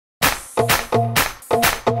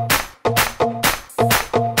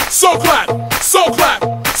so clap, so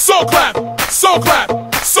clap, so clap, so clap,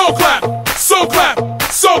 so clap, so clap,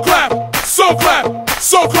 so clap, so clap,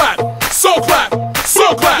 so clap, so clap,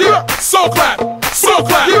 so clap, so clap, so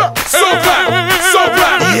clap, so clap, so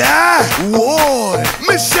clap. Yeah, whoa.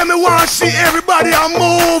 Me say me want see everybody a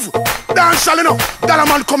move. Dance all enough, that a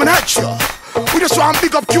man coming at you. We just want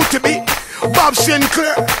big up QTB, Bob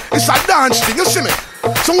Sinclair. It's a dance thing, you see me?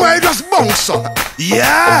 Somewhere you just bounce up.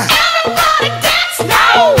 Yeah. Everybody dance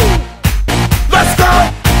now. Let's go.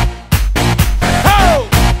 Ho.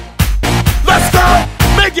 Let's go.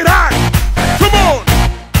 Make it hot. Come on.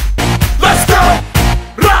 Let's go.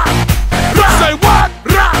 Rock. Rock. Say what?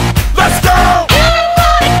 Rock. Let's go.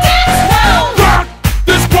 Everybody dance now. Rock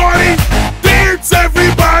this party. Dance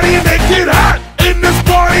everybody. Make it hot in this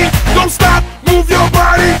party. Don't stop. Move your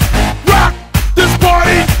body. Rock this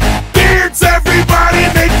party. Dance everybody.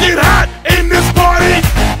 Make it hot in this party.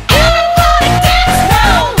 Everybody dance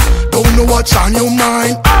now. Don't know what's on your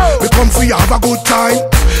mind. We come for you, have a good time.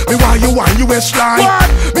 Me want you on your waistline.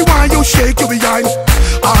 Me want you shake your behind.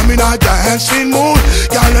 I'm in a dancing mood,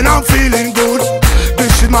 girl, and I'm feeling good.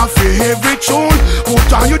 This is my favorite tune.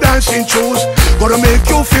 Put on your dancing shoes. Gonna make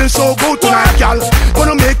you feel so good tonight, girl.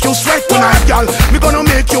 Gonna make you sweat tonight, girl. Me gonna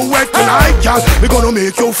make you wet tonight, girl. Me gonna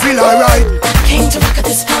make you feel alright. I came to rock at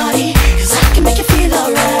this party, cause I can make you feel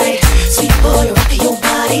alright. Sweet boy, rock your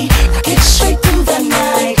body, rock it straight through the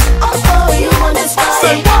night. Oh, you want this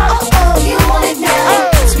body? Oh, you want it now.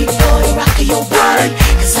 Sweet boy, rock your body,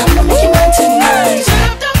 cause I'm gonna make you mine tonight.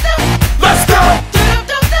 Let's go.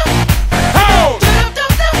 Ho.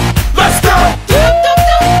 Let's go.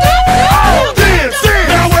 Oh, dance.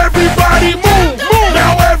 Now everybody move.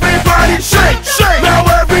 Now everybody shake. Now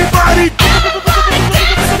everybody.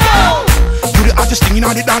 You the hottest thing in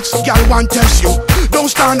all the dance, girl, want test you. Don't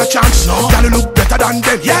stand a chance, no. Girl, you look better than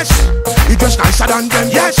them, yes. You dress nicer than them,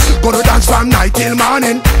 yes. Gonna dance from night till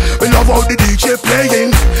morning. We love how the DJ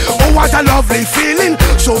playing. Oh, what a lovely feeling.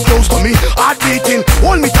 So close to me, heart beating.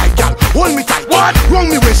 Hold me tight, girl, hold me tight. What? Wrong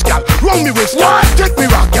me waist, girl, wrong me waist, girl. What? Take me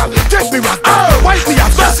rock, girl, take me rock, girl. Oh. Wipe me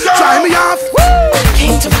off, Let's go. try me off. I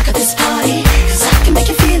came to rock at this party, cause I can make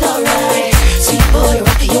you feel alright. Sweet boy,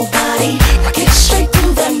 rock your body, rock it straight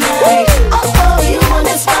through the night. Oh, you want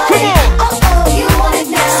this body? Oh, you want it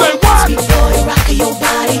now. Say what? Sweet boy, rock your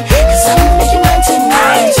body, cause I'm gonna make you mine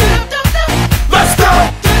tonight. Let's go.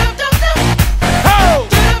 Ho.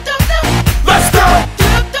 Let's go.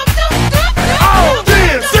 Oh,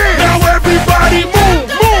 dance. Now everybody move.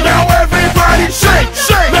 Now everybody shake.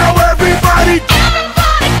 Now everybody.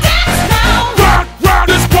 Dance now. Rock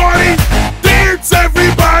this party. Dance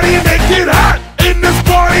everybody. Make it hot in this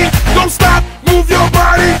party. Don't stop. Move your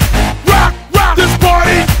body. Rock this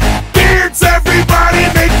party. Dance everybody.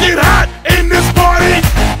 Make it hot in this party.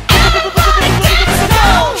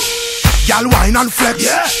 Girl, wine and flex,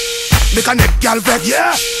 yeah. Make a neck, girl, vex,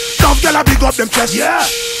 yeah. Tough girl, I big up them chest, yeah.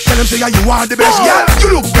 Tell them say yeah, you are the best, yeah.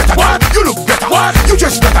 You look better, What? You look better, What? You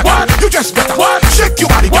just better, What? You just better, What? Shake your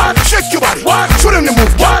body, What? Shake your body, What? Show them the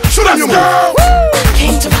move, What? Show them the Let's move. go.